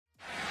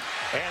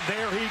And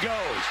there he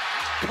goes.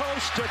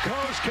 Coast to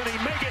coast. Can he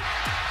make it?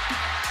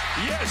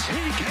 Yes,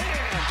 he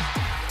can.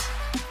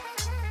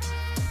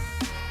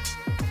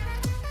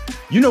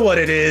 You know what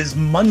it is,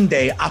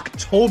 Monday,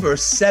 October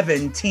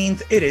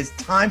 17th. It is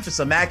time for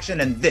some action,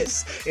 and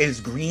this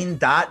is Green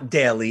Dot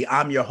Daily.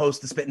 I'm your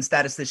host, the spitting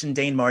statistician,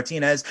 Dane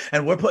Martinez,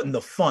 and we're putting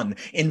the fun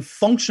in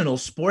functional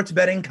sports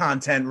betting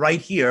content right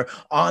here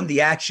on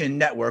the Action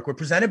Network. We're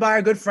presented by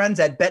our good friends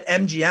at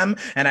BetMGM,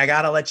 and I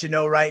gotta let you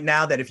know right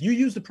now that if you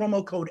use the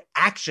promo code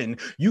ACTION,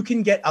 you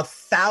can get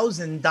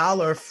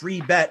 $1,000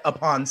 free bet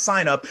upon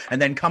sign up,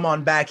 and then come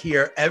on back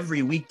here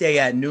every weekday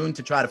at noon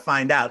to try to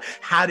find out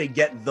how to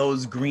get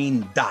those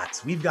green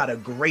dots. We've got a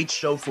great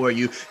show for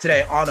you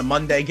today on a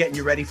Monday, getting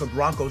you ready for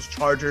Broncos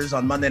Chargers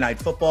on Monday Night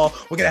Football.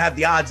 We're going to have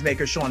the odds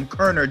maker Sean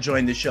Kerner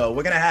join the show.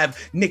 We're going to have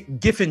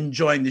Nick Giffen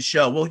join the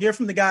show. We'll hear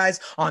from the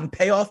guys on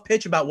Payoff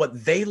Pitch about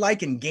what they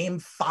like in Game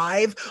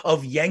 5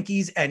 of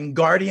Yankees and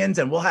Guardians,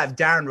 and we'll have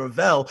Darren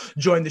Ravel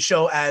join the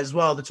show as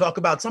well to talk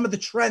about some of the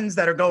trends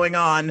that are going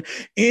on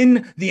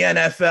in the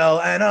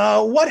NFL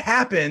and what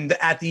happened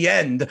at the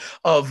end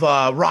of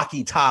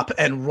Rocky Top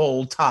and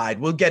Roll Tide.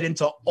 We'll get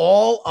into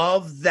all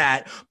of that.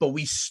 But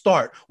we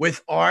start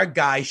with our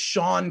guy,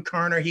 Sean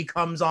Kerner. He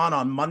comes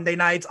on Monday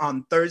nights,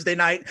 on Thursday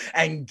night,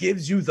 and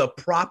gives you the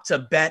prop to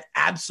bet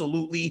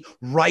absolutely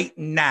right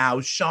now.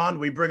 Sean,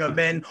 we bring him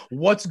in.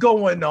 What's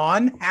going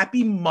on?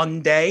 Happy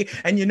Monday.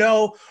 And you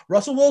know,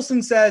 Russell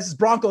Wilson says,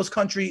 Broncos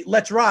country,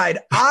 let's ride.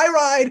 I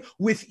ride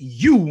with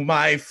you,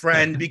 my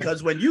friend,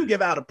 because when you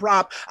give out a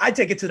prop, I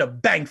take it to the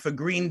bank for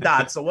green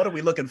dots. So what are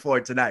we looking for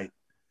tonight?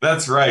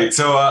 That's right.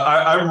 So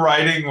I'm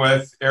riding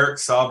with Eric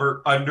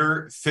Saubert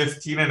under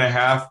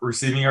 15.5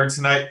 receiving yards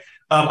tonight.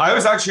 I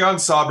was actually on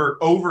Saubert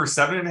over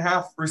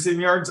 7.5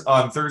 receiving yards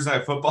on Thursday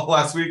Night Football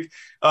last week.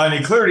 And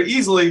he cleared it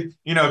easily,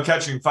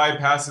 catching 5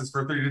 passes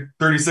for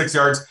 36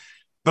 yards.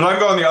 But I'm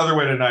going the other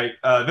way tonight.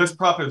 This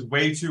prop is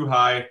way too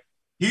high.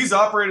 He's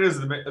operated as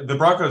the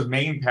Broncos'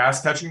 main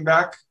pass catching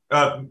tight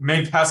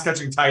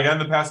end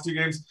the past 2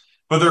 games.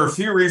 But there are a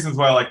few reasons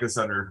why I like this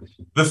under.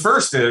 The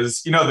first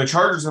is, the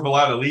Chargers have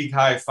allowed a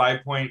league-high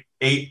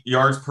 5.8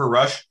 yards per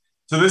rush.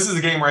 So this is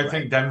a game where I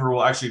think Denver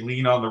will actually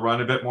lean on the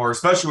run a bit more,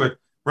 especially with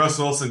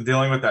Russell Wilson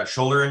dealing with that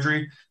shoulder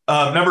injury.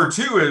 Number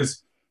 2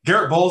 is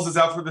Garrett Bowles is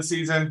out for the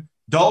season.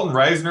 Dalton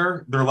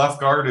Reisner, their left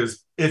guard,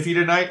 is iffy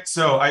tonight.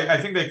 So I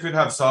think they could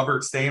have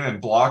Saubert stay in and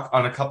block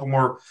on a couple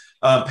more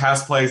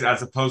pass plays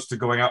as opposed to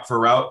going out for a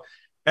route.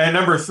 And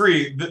number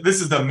 3, this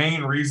is the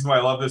main reason why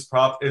I love this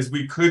prop, is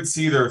we could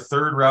see their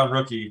 3rd-round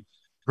rookie,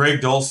 Greg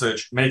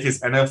Dulcich, make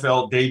his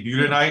NFL debut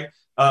tonight.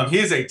 He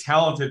is a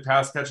talented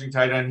pass-catching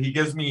tight end. He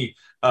gives me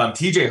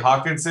TJ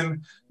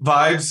Hawkinson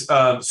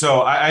vibes.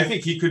 So I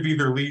think he could be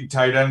their lead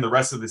tight end the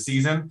rest of the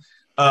season.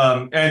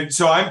 And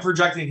so I'm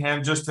projecting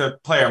him just to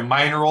play a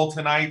minor role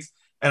tonight,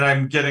 and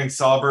I'm getting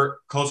Saubert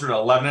closer to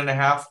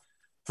 11.5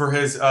 for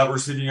his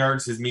receiving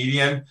yards, his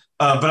median.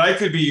 But I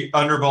could be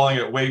underballing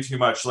it way too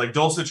much. Like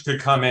Dulcich could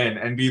come in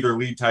and be their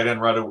lead tight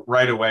end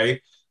right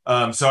away.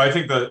 So I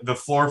think the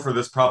floor for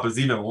this prop is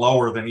even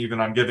lower than even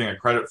I'm giving it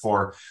credit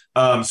for.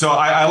 So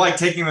I like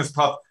taking this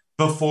prop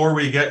before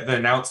we get the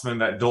announcement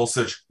that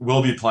Dulcich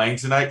will be playing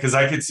tonight, because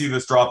I could see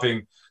this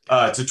dropping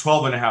to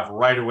 12.5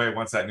 right away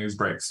once that news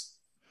breaks.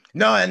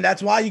 No, and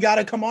that's why you got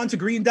to come on to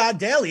Green Dot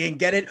Daily and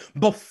get it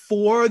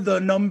before the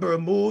number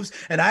moves.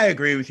 And I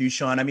agree with you,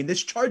 Sean. I mean,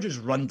 this Chargers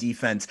run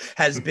defense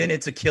has been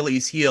its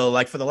Achilles heel.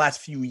 Like for the last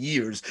few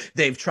years,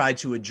 they've tried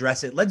to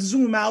address it. Let's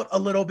zoom out a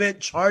little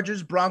bit.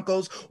 Chargers,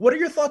 Broncos. What are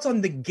your thoughts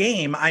on the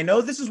game? I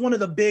know this is one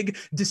of the big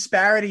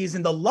disparities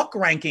in the luck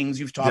rankings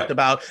you've talked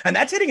about, and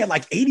that's hitting at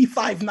like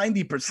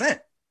 85-90%.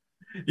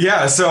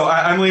 Yeah, so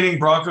I'm leaning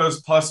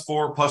Broncos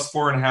 +4,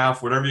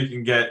 +4.5, whatever you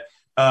can get.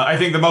 I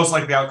think the most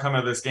likely outcome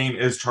of this game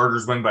is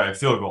Chargers win by a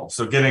field goal.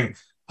 So getting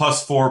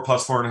 +4,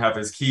 +4.5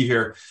 is key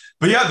here.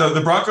 But yeah,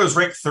 the Broncos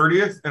ranked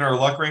 30th in our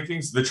luck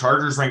rankings. The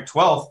Chargers ranked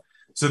 12th.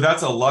 So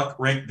that's a luck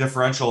rank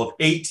differential of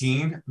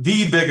 18,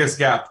 the biggest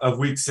gap of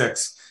week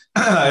 6.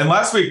 And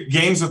last week,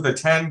 games with the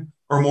 10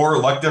 or more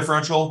luck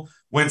differential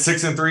went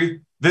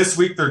 6-3. This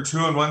week, they're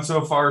 2-1 so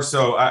far.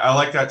 So I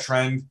like that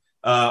trend.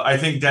 I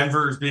think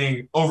Denver is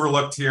being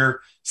overlooked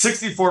here.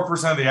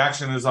 64% of the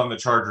action is on the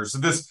Chargers. So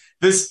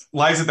this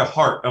lies at the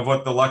heart of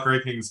what the luck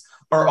rankings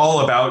are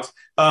all about.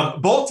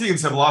 Both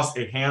teams have lost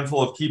a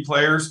handful of key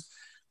players,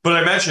 but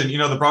I mentioned,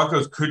 the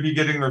Broncos could be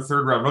getting their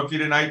 3rd-round rookie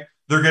tonight.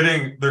 They're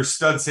getting their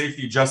stud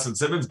safety Justin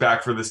Simmons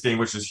back for this game,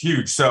 which is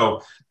huge.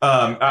 So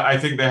I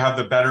think they have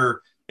the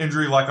better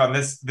injury luck on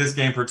this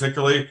game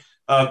particularly.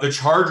 The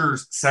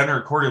Chargers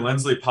center, Corey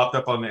Linsley, popped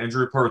up on the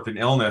injury report with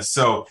an illness.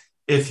 So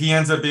if he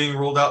ends up being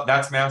ruled out,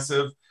 that's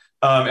massive.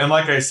 And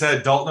like I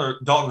said,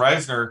 Dalton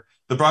Reisner,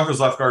 the Broncos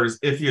left guard, is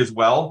iffy as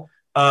well.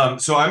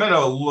 So I'm going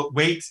to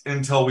wait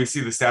until we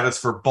see the status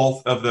for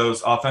both of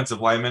those offensive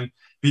linemen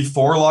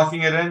before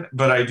locking it in.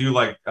 But I do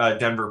like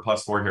Denver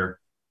 +4 here.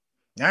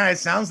 All right,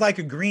 sounds like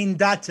a green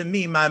dot to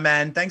me, my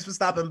man. Thanks for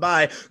stopping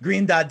by.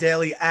 Green Dot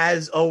Daily,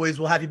 as always,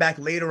 we'll have you back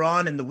later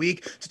on in the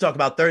week to talk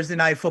about Thursday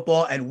Night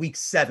Football and Week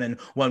 7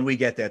 when we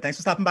get there. Thanks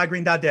for stopping by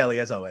Green Dot Daily,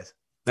 as always.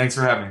 Thanks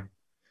for having me.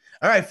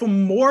 All right, for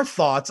more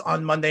thoughts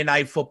on Monday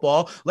Night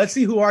Football, let's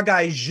see who our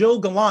guy Gilles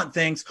Gallant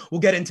thinks will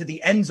get into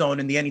the end zone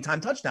in the anytime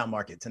touchdown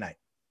market tonight.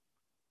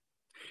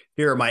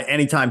 Here are my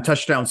anytime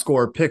touchdown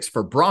scorer picks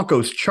for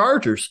Broncos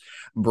Chargers,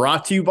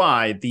 brought to you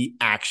by the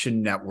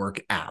Action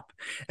Network app.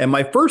 And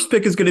my first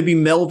pick is going to be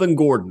Melvin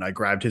Gordon. I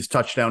grabbed his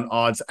touchdown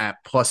odds at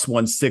plus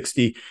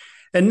 160.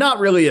 And not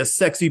really a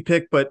sexy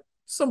pick, but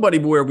somebody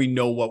where we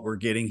know what we're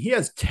getting. He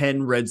has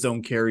 10 red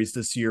zone carries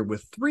this year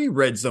with 3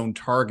 red zone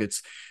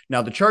targets.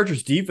 Now, the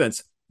Chargers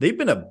defense, they've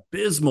been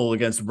abysmal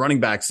against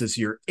running backs this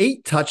year.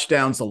 8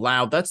 touchdowns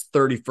allowed. That's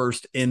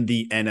 31st in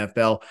the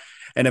NFL.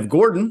 And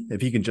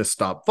if he can just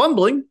stop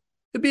fumbling,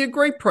 it'd be a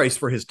great price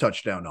for his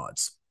touchdown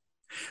odds.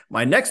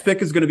 My next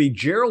pick is going to be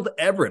Gerald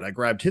Everett. I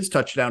grabbed his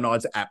touchdown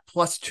odds at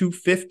plus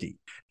 250.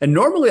 And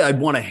normally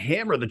I'd want to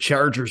hammer the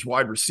Chargers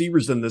wide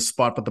receivers in this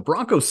spot, but the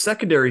Broncos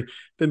secondary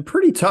been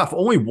pretty tough.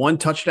 Only 1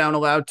 touchdown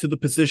allowed to the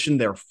position.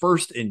 They're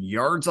first in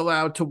yards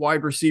allowed to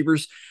wide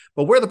receivers.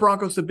 But where the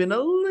Broncos have been a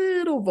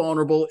little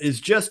vulnerable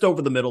is just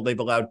over the middle. They've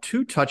allowed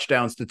 2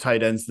 touchdowns to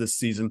tight ends this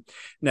season.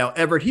 Now,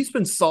 Everett, he's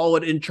been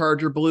solid in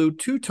Charger blue,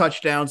 2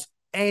 touchdowns,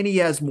 and he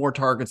has more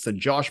targets than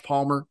Josh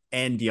Palmer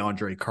and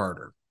DeAndre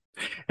Carter.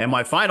 And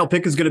my final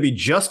pick is going to be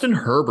Justin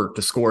Herbert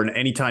to score an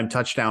anytime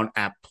touchdown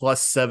at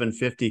plus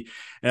 750.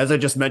 And as I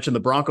just mentioned, the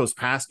Broncos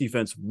pass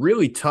defense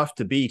really tough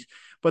to beat,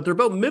 but they're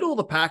about middle of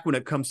the pack when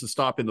it comes to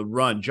stopping the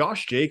run.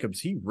 Josh Jacobs,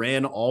 he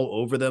ran all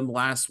over them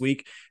last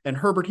week, and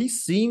Herbert, he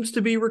seems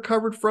to be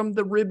recovered from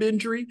the rib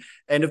injury.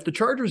 And if the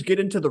Chargers get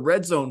into the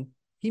red zone,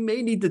 he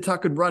may need to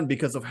tuck and run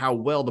because of how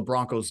well the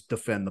Broncos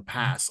defend the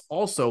pass.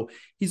 Also,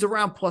 he's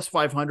around plus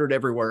 500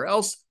 everywhere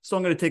else, so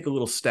I'm going to take a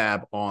little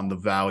stab on the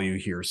value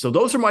here. So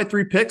those are my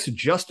 3 picks: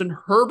 Justin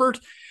Herbert,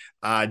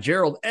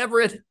 Gerald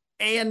Everett,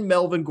 and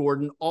Melvin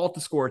Gordon, all to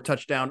score a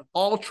touchdown,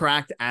 all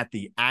tracked at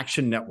the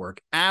Action Network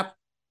app.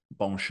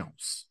 Bon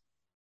chance.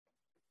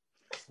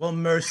 Well,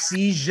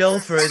 merci,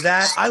 Gilles, for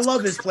that. I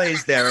love his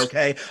plays there,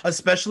 okay?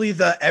 Especially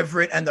the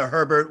Everett and the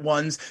Herbert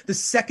ones. The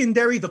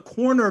secondary, the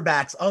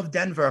cornerbacks of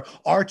Denver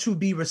are to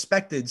be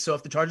respected. So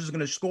if the Chargers are going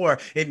to score,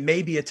 it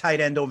may be a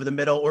tight end over the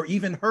middle or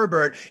even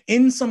Herbert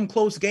in some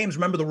close games.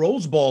 Remember the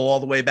Rose Bowl all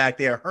the way back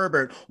there.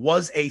 Herbert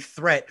was a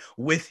threat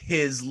with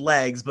his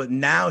legs. But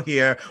now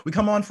here we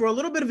come on for a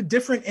little bit of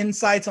different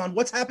insights on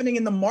what's happening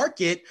in the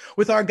market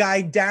with our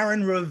guy,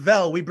 Darren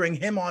Ravel. We bring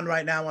him on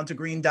right now onto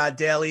Green Dot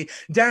Daily.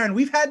 Darren,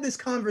 we've had this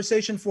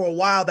conversation for a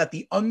while that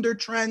the under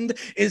trend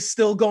is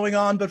still going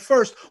on. But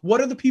first, what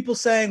are the people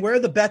saying? Where are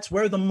the bets?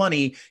 Where are the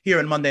money here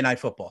in Monday Night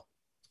Football?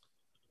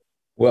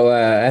 Well,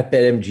 at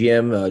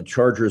BetMGM,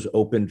 Chargers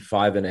opened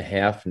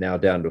 5.5, now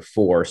down to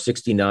 4.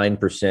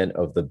 69%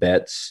 of the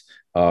bets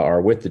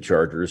are with the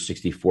Chargers,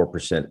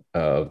 64%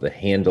 of the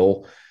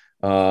handle.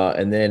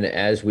 And then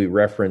as we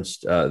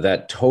referenced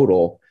that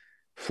total,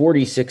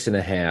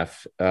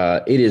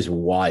 46.5, it is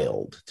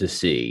wild to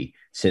see,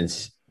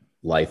 since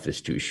life is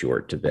too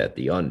short to bet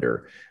the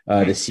under,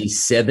 to see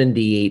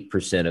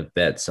 78% of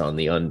bets on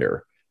the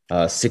under,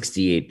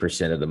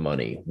 68% of the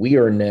money. We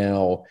are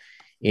now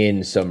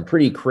in some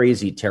pretty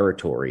crazy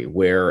territory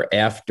where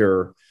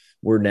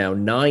we're now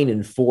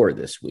 9-4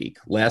 this week.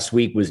 Last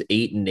week was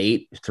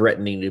 8-8,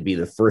 threatening to be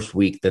the first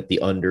week that the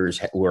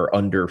unders were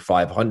under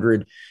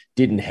 500.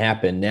 Didn't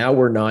happen. Now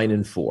we're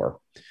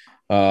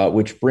 9-4,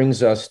 which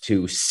brings us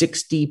to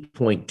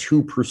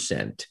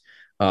 60.2%,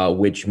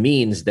 which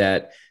means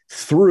that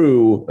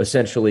through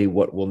essentially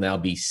what will now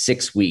be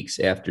 6 weeks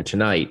after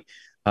tonight,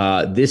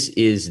 this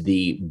is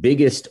the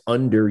biggest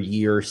under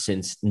year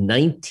since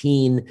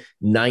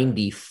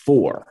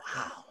 1994.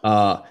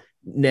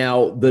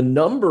 Now, the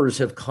numbers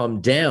have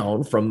come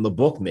down from the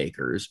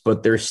bookmakers,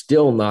 but they're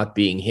still not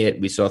being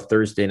hit. We saw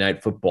Thursday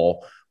Night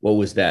Football. What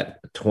was that?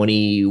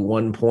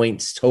 21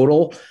 points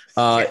total.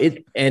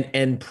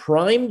 And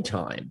prime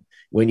time,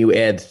 when you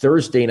add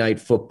Thursday Night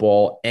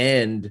Football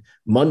and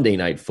Monday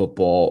Night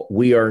Football,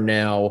 we are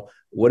now,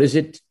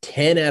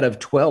 10 out of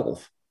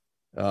 12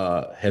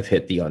 have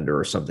hit the under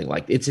or something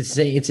like that. It's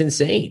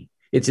insane.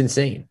 It's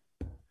insane.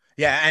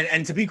 Yeah,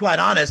 and to be quite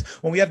honest,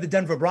 when we have the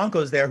Denver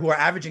Broncos there who are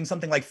averaging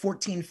something like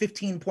 14,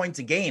 15 points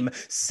a game,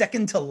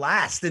 second to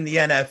last in the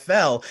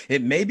NFL,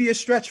 it may be a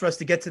stretch for us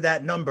to get to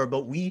that number,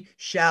 but we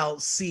shall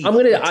see.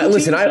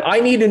 I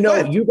need to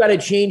know. You got to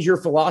change your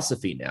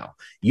philosophy now.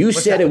 You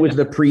said it was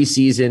the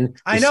preseason.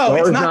 I know,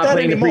 it's not that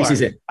anymore.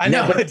 I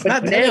know,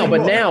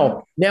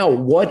 but now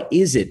what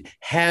is it?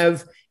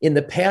 In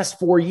the past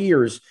 4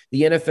 years,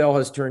 the NFL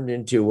has turned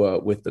into,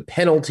 with the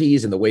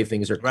penalties and the way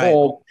things are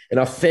called, an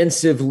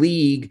offensive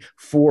league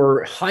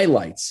for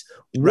highlights.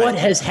 What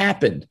has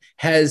happened?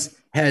 Has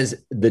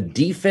the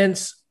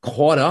defense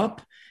caught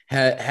up?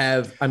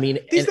 I mean,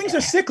 these things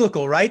are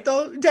cyclical, right?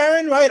 Though,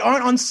 Darren, right?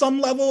 Aren't on some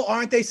level,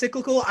 aren't they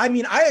cyclical? I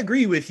mean, I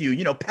agree with you.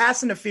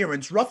 Pass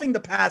interference, roughing the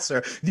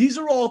passer. These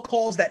are all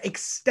calls that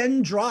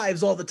extend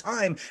drives all the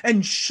time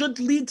and should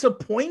lead to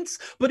points,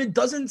 but it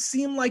doesn't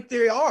seem like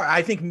they are.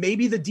 I think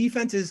maybe the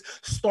defense is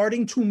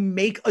starting to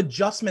make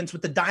adjustments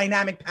with the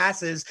dynamic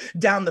passes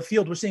down the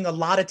field. We're seeing a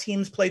lot of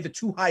teams play the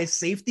two high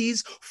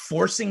safeties,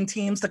 forcing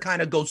teams to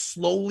kind of go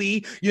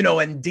slowly,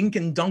 and dink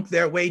and dunk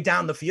their way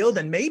down the field.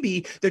 And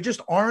maybe there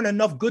just aren't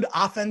enough good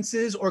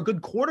offenses or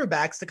good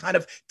quarterbacks to kind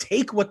of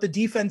take what the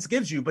defense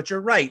gives you. But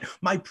you're right.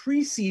 My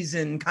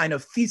preseason kind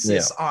of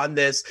thesis on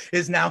this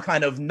is now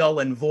kind of null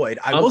and void.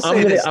 I'm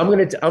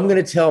going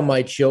to tell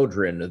my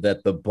children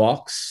that the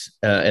Bucks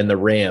and the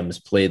Rams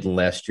played in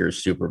last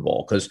year's Super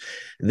Bowl, because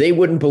they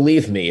wouldn't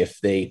believe me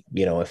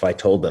if I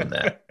told them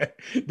that.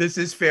 This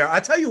is fair. I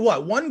tell you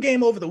what, one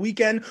game over the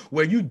weekend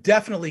where you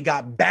definitely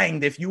got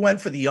banged if you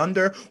went for the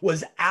under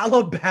was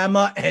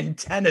Alabama and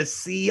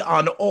Tennessee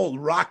on Old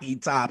Rocky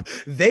Top.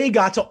 They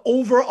got to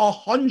over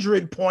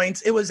 100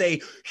 points. It was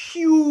a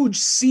huge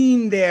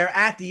scene there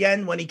at the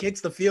end when he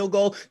kicks the field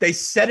goal. They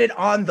said it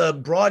on the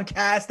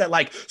broadcast that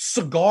like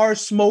cigar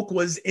smoke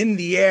was in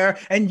the air.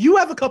 And you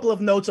have a couple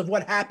of notes of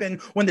what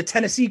happened when the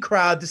Tennessee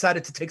crowd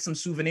decided to take some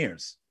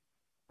souvenirs.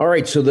 All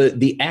right, so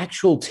the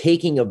actual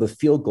taking of the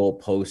field goal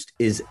post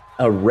is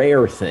a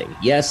rare thing.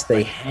 Yes,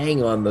 they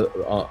hang on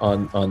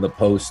the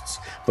posts,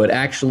 but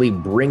actually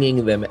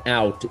bringing them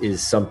out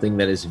is something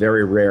that is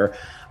very rare.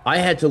 I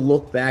had to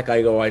look back.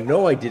 I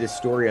know I did a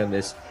story on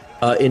this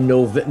in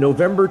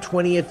November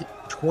 20th,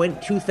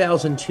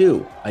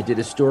 2002. I did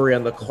a story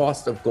on the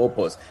cost of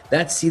goalposts.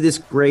 See this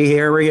gray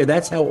area?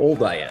 That's how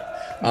old I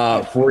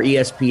am. For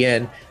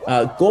ESPN,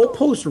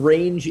 goalposts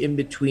range in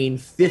between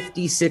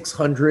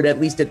 5,600,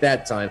 at least at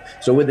that time.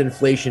 So with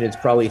inflation, it's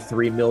probably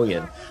 3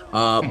 million.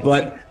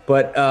 But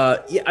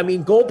I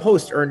mean,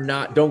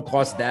 goalposts don't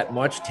cost that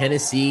much.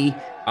 Tennessee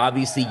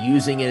obviously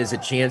using it as a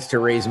chance to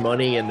raise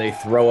money, and they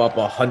throw up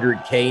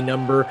 $100K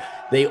number.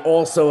 They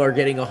also are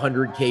getting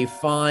 $100K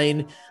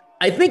fine.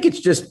 I think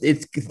it's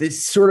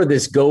this sort of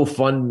this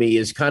GoFundMe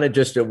is kind of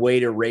just a way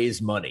to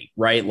raise money,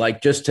 right?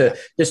 Like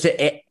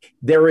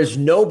there is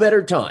no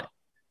better time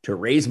to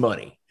raise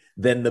money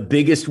than the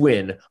biggest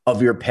win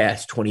of your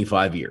past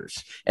 25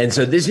 years. And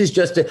so this is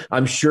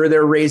I'm sure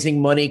they're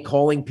raising money,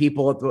 calling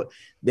people.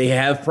 They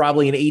have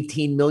probably an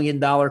 $18 million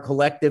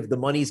collective. The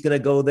money's going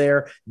to go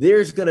there.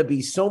 There's going to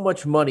be so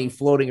much money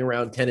floating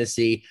around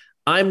Tennessee.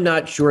 I'm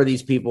not sure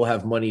these people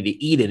have money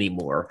to eat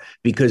anymore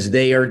because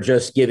they are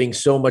just giving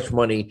so much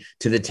money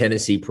to the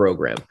Tennessee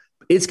program.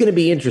 It's going to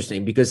be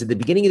interesting because at the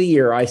beginning of the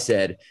year, I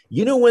said,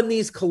 when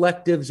these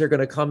collectives are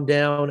going to come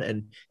down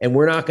and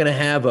we're not going to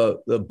have the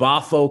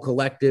Bafo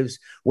collectives,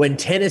 when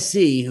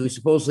Tennessee, who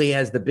supposedly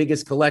has the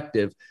biggest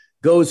collective,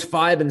 goes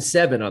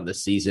 5-7 on the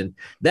season,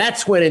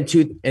 that's when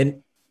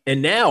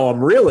now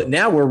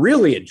we're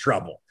really in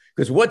trouble.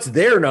 Because what's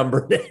their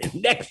number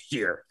next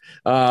year?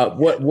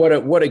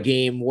 What a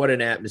game, what an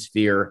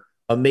atmosphere.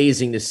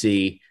 Amazing to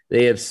see.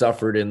 They have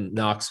suffered in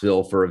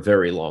Knoxville for a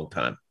very long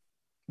time.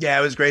 Yeah,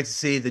 it was great to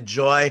see the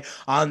joy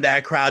on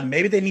that crowd.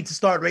 Maybe they need to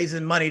start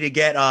raising money to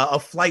get a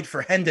flight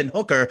for Hendon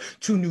Hooker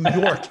to New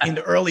York in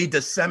early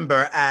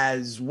December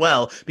as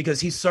well, because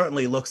he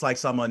certainly looks like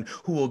someone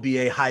who will be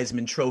a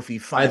Heisman Trophy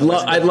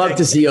finalist. I'd love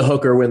to see a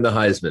Hooker win the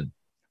Heisman.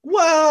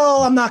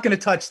 Well, I'm not going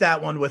to touch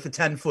that one with a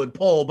 10-foot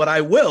pole, but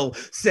I will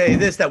say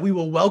this, that we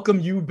will welcome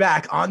you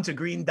back onto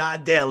Green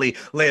Dot Daily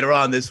later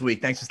on this week.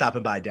 Thanks for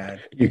stopping by, Darren.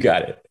 You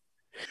got it.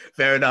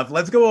 Fair enough.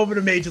 Let's go over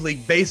to Major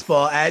League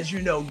Baseball. As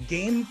you know,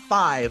 Game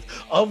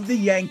 5 of the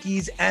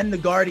Yankees and the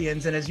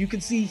Guardians. And as you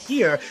can see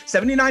here,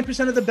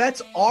 79% of the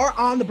bets are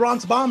on the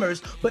Bronx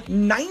Bombers, but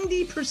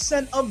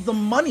 90% of the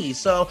money.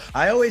 So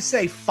I always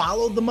say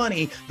follow the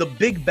money. The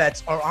big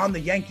bets are on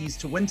the Yankees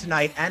to win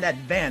tonight and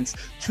advance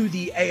to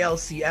the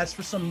ALCS.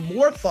 For some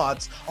more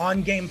thoughts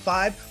on Game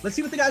 5, let's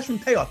see what the guys from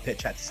Payoff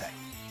Pitch had to say.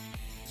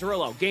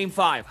 Zerillo, Game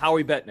 5. How are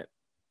we betting it?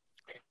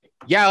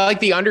 Yeah, I like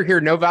the under here.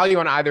 No value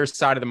on either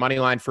side of the money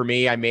line for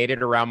me. I made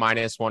it around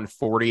minus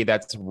 140.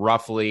 That's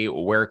roughly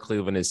where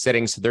Cleveland is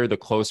sitting. So they're the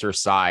closer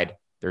side.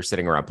 They're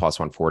sitting around plus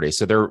 140.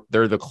 So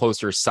they're the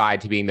closer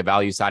side to being the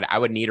value side. I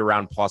would need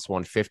around plus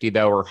 150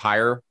 though, or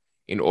higher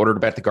in order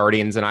to bet the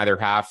Guardians in either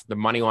half. The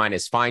money line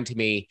is fine to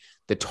me.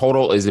 The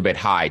total is a bit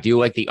high. I do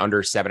like the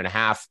under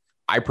 7.5.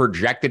 I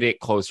projected it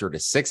closer to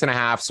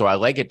 6.5. So I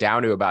like it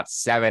down to about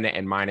 7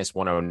 and minus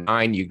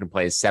 109. You can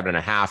play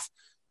 7.5.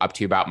 up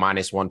to about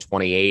minus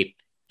 128.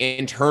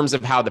 In terms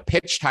of how the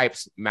pitch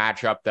types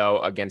match up,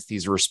 though, against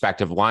these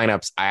respective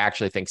lineups, I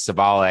actually think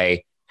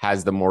Savale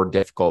has the more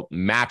difficult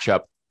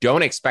matchup.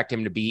 Don't expect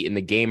him to be in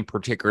the game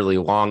particularly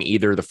long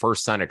either. The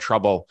first sign of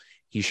trouble,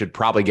 he should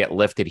probably get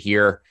lifted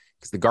here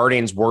because the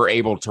Guardians were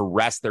able to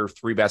rest their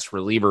 3 best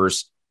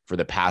relievers for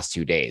the past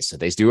 2 days. So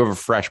they do have a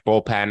fresh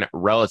bullpen,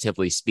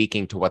 relatively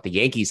speaking, to what the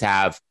Yankees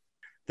have.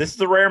 This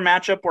is a rare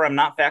matchup where I'm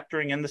not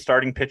factoring in the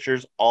starting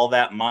pitchers all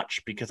that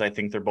much because I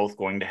think they're both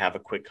going to have a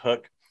quick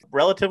hook.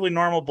 Relatively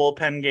normal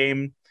bullpen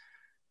game,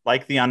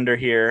 like the under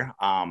here.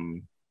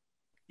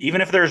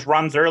 even if there's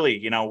runs early,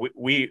 you know,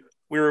 we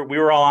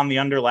were all on the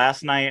under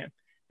last night.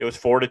 It was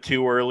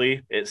 4-2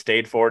 early. It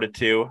stayed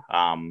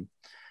 4-2.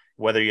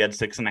 Whether you had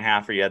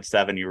 6.5 or you had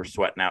 7, you were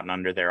sweating out and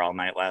under there all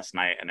night last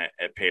night, and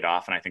it paid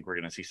off. And I think we're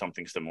going to see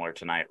something similar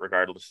tonight,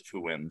 regardless of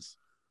who wins.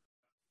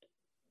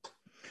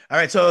 All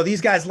right, so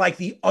these guys like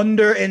the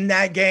under in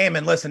that game.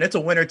 And listen, it's a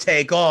winner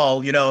take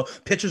all. You know,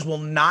 pitchers will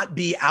not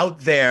be out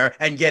there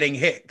and getting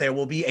hit. There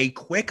will be a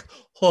quick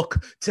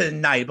hook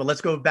tonight. But let's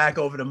go back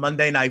over to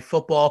Monday Night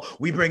Football.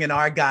 We bring in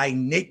our guy,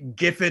 Nick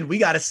Giffen. We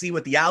got to see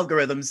what the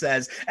algorithm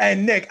says.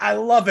 And Nick, I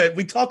love it.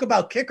 We talk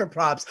about kicker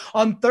props.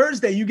 On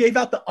Thursday, you gave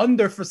out the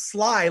under for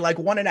Sly, like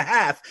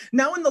 1.5.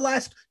 Now in the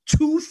last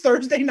 2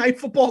 Thursday Night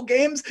Football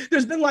games,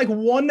 there's been like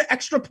 1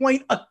 extra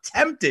point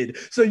attempted.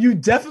 So you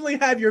definitely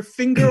have your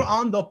finger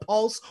on the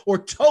pulse or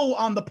toe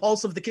on the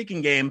pulse of the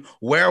kicking game.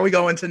 Where are we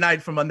going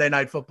tonight for Monday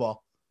Night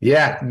Football?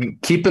 Yeah,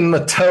 keeping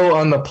the toe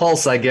on the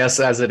pulse, I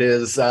guess, as it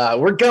is.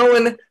 We're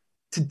going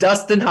to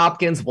Dustin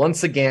Hopkins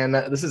once again.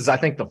 This is, I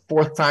think, the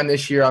 4th time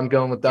this year I'm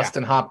going with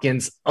Dustin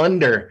Hopkins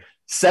under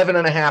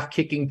 7.5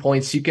 kicking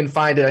points. You can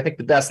find it. I think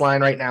the best line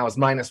right now is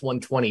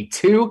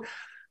 -122.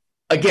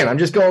 Again, I'm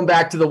just going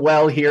back to the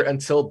well here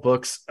until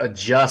books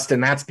adjust,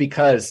 and that's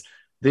because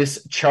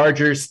this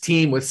Chargers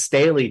team with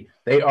Staley,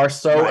 they are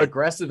so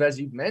aggressive, as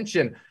you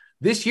mentioned.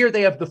 This year,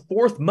 they have the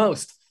 4th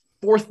most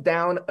 4th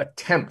down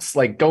attempts,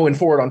 like going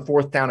forward on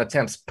 4th down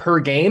attempts per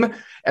game.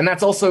 And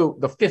that's also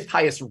the 5th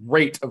highest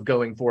rate of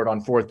going forward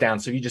on 4th down.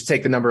 So you just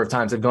take the number of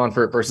times they've gone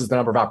for it versus the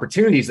number of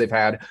opportunities they've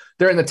had.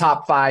 They're in the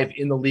top 5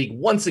 in the league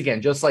once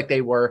again, just like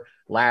they were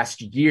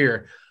last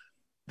year.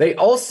 They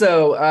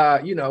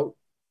also,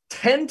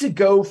 tend to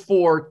go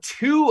for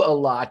 2 a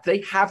lot.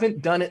 They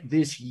haven't done it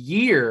this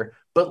year,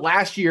 but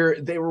last year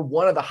they were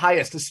one of the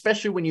highest,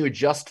 especially when you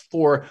adjust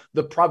for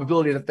the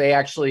probability that they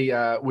actually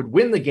would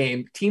win the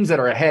game. Teams that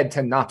are ahead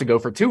tend not to go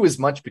for 2 as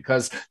much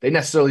because they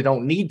necessarily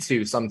don't need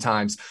to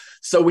sometimes.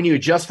 So when you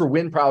adjust for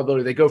win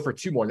probability, they go for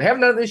 2 more. They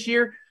haven't done it this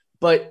year,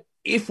 but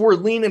if we're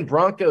leaning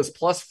Broncos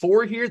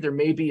 +4 here, there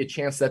may be a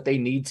chance that they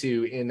need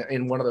to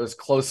in one of those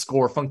close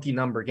score, funky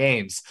number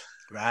games.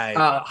 Right.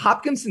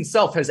 Hopkins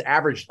himself has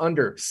averaged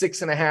under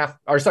 6.5,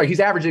 or sorry,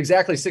 he's averaged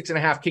exactly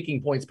 6.5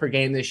 kicking points per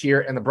game this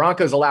year. And the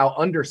Broncos allow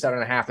under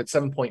 7.5 at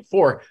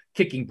 7.4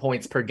 kicking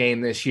points per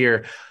game this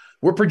year.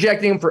 We're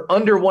projecting him for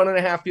under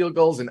 1.5 field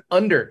goals and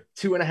under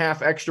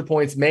 2.5 extra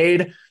points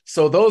made.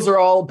 So those are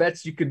all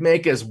bets you could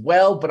make as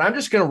well, but I'm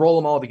just going to roll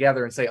them all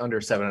together and say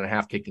under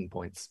 7.5 kicking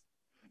points.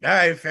 All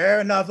right,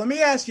 fair enough. Let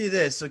me ask you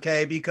this,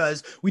 okay?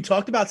 Because we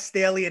talked about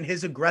Staley and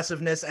his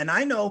aggressiveness, and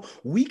I know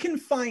we can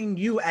find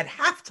you at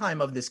halftime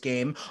of this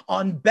game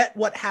on Bet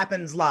What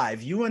Happens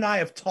Live. You and I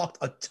have talked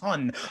a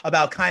ton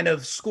about kind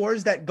of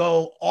scores that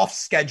go off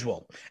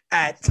schedule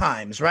at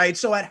times, right?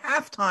 So at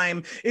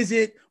halftime, is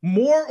it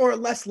more or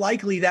less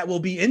likely that we'll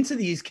be into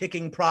these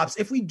kicking props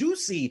if we do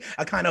see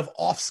a kind of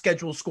off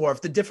schedule score, if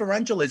the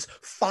differential is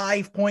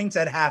 5 points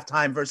at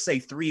halftime versus, say,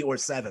 3 or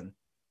 7?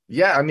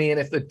 Yeah, I mean,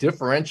 if the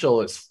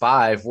differential is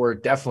 5, we're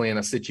definitely in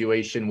a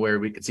situation where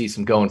we could see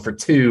some going for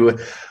 2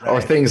 or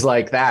things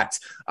like that.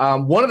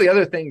 One of the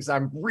other things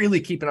I'm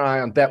really keeping an eye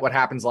on Bet What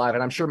Happens Live,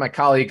 and I'm sure my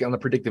colleague on the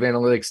predictive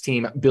analytics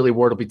team, Billy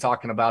Ward, will be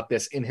talking about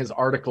this in his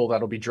article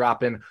that'll be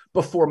dropping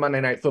before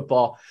Monday Night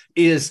Football,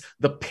 is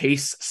the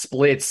pace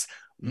splits.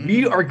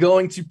 We are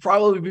going to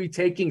probably be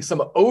taking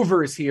some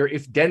overs here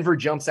if Denver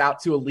jumps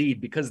out to a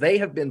lead because they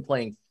have been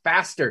playing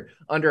faster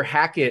under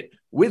Hackett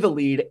with a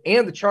lead,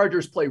 and the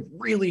Chargers play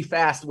really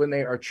fast when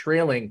they are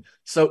trailing.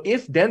 So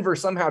if Denver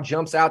somehow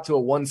jumps out to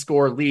a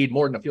 1-score lead,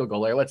 more than a field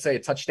goal, or let's say a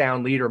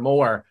touchdown lead or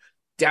more,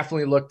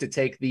 definitely look to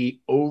take the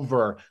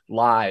over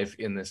live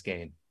in this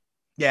game.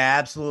 Yeah,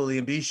 absolutely.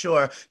 And be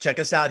sure, check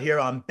us out here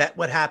on Bet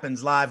What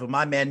Happens Live with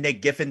my man,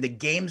 Nick Giffen. The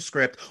game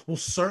script will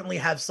certainly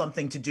have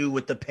something to do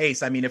with the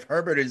pace. I mean, if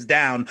Herbert is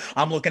down,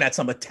 I'm looking at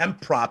some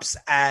attempt props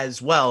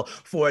as well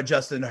for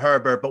Justin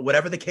Herbert. But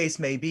whatever the case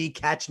may be,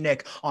 catch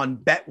Nick on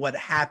Bet What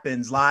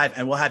Happens Live,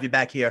 and we'll have you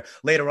back here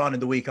later on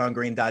in the week on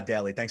Green Dot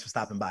Daily. Thanks for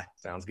stopping by.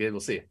 Sounds good.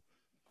 We'll see you.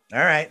 All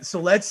right, so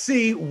let's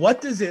see,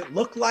 what does it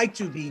look like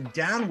to be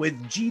down with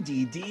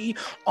GDD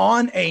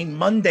on a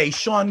Monday?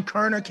 Sean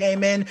Kerner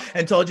came in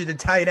and told you the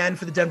tight end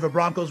for the Denver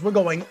Broncos, we're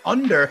going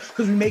under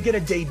because we may get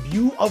a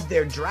debut of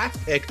their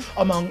draft pick,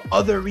 among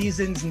other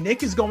reasons.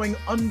 Nick is going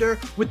under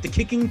with the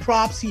kicking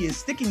props. He is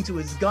sticking to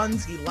his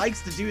guns. He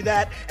likes to do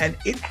that, and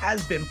it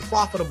has been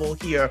profitable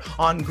here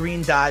on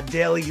Green Dot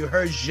Daily. You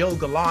heard Gilles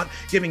Gallant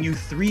giving you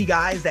 3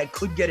 guys that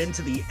could get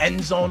into the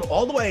end zone,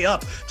 all the way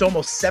up to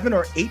almost 7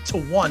 or 8 to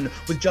 1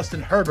 with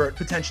Justin Herbert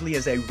potentially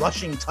as a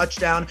rushing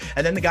touchdown.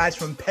 And then the guys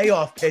from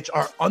Payoff Pitch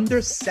are under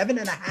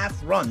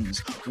 7.5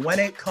 runs when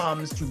it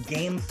comes to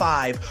game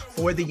 5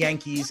 for the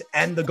Yankees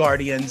and the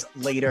Guardians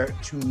later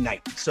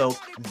tonight. So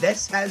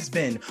this has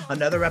been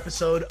another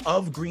episode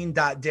of Green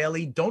Dot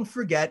Daily. Don't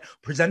forget,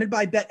 presented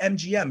by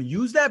BetMGM.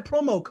 Use that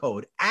promo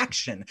code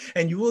ACTION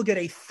and you will get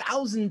a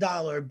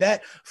 $1,000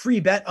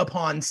 free bet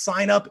upon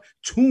sign up.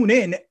 Tune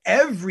in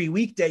every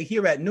weekday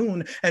here at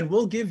noon and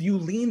we'll give you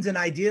leans and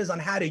ideas on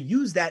how to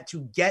use that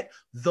to get get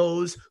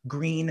those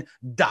green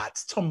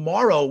dots.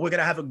 Tomorrow, we're going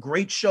to have a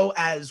great show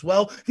as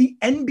well. The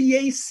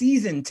NBA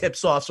season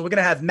tips off. So we're going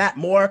to have Matt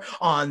Moore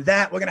on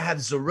that. We're going to have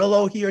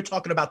Zerillo here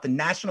talking about the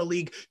National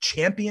League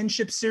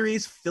Championship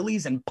Series,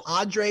 Phillies and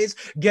Padres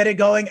get it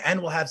going.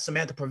 And we'll have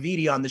Samantha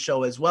Praviti on the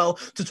show as well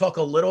to talk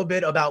a little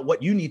bit about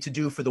what you need to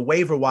do for the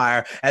waiver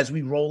wire as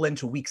we roll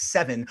into week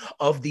 7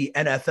 of the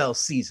NFL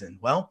season.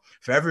 Well,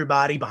 for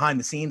everybody behind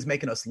the scenes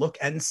making us look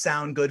and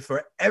sound good,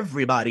 for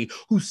everybody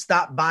who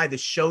stopped by the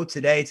show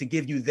today to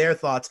give you their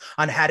thoughts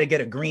on how to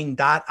get a green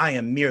dot, I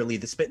am merely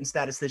the spitting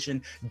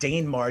statistician,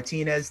 Dane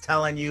Martinez,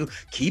 telling you,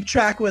 keep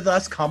track with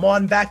us. Come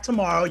on back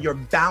tomorrow. Your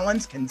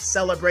balance can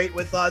celebrate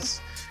with us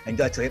and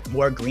get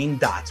more green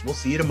dots. We'll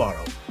see you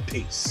tomorrow.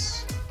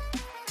 Peace.